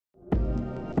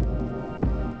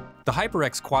The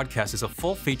HyperX QuadCast is a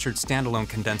full-featured standalone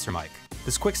condenser mic.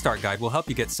 This quick start guide will help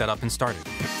you get set up and started.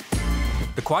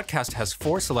 The QuadCast has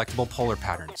 4 selectable polar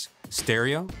patterns: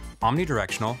 stereo,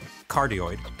 omnidirectional,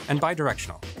 cardioid, and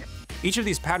bidirectional. Each of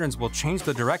these patterns will change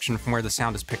the direction from where the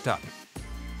sound is picked up.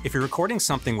 If you're recording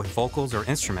something with vocals or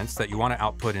instruments that you want to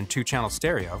output in 2-channel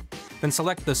stereo, then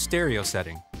select the stereo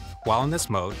setting. While in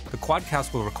this mode, the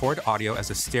QuadCast will record audio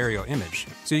as a stereo image,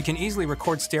 so you can easily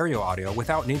record stereo audio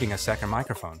without needing a second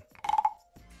microphone.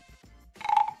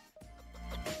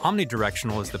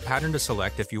 Omnidirectional is the pattern to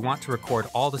select if you want to record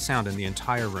all the sound in the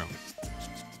entire room.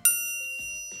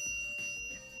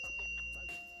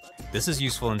 This is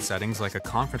useful in settings like a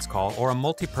conference call or a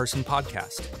multi-person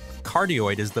podcast.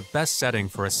 Cardioid is the best setting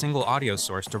for a single audio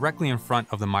source directly in front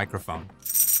of the microphone.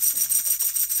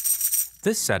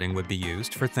 This setting would be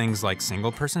used for things like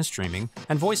single-person streaming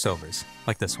and voiceovers,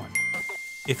 like this one.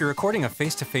 If you're recording a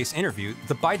face-to-face interview,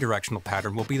 the bidirectional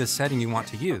pattern will be the setting you want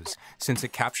to use, since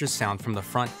it captures sound from the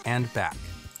front and back.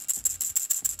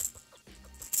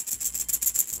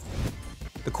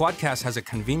 The QuadCast has a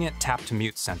convenient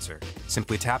tap-to-mute sensor.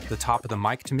 Simply tap the top of the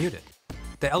mic to mute it.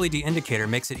 The LED indicator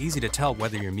makes it easy to tell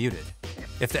whether you're muted.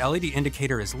 If the LED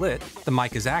indicator is lit, the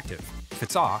mic is active. If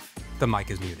it's off, the mic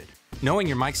is muted. Knowing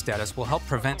your mic status will help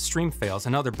prevent stream fails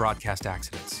and other broadcast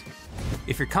accidents.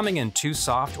 If you're coming in too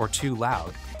soft or too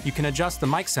loud, you can adjust the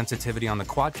mic sensitivity on the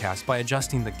QuadCast by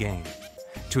adjusting the gain.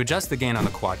 To adjust the gain on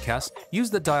the QuadCast,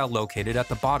 use the dial located at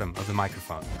the bottom of the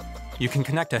microphone. You can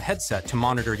connect a headset to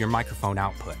monitor your microphone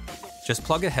output. Just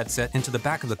plug a headset into the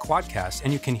back of the QuadCast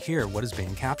and you can hear what is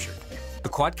being captured. The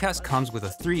QuadCast comes with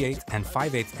a 3/8 and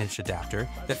 5/8 inch adapter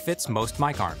that fits most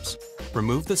mic arms.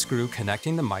 Remove the screw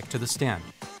connecting the mic to the stand.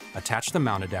 Attach the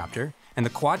mount adapter, and the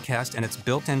QuadCast and its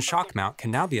built-in shock mount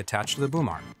can now be attached to the boom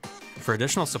arm. For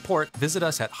additional support, visit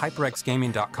us at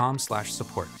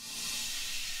hyperxgaming.com/support.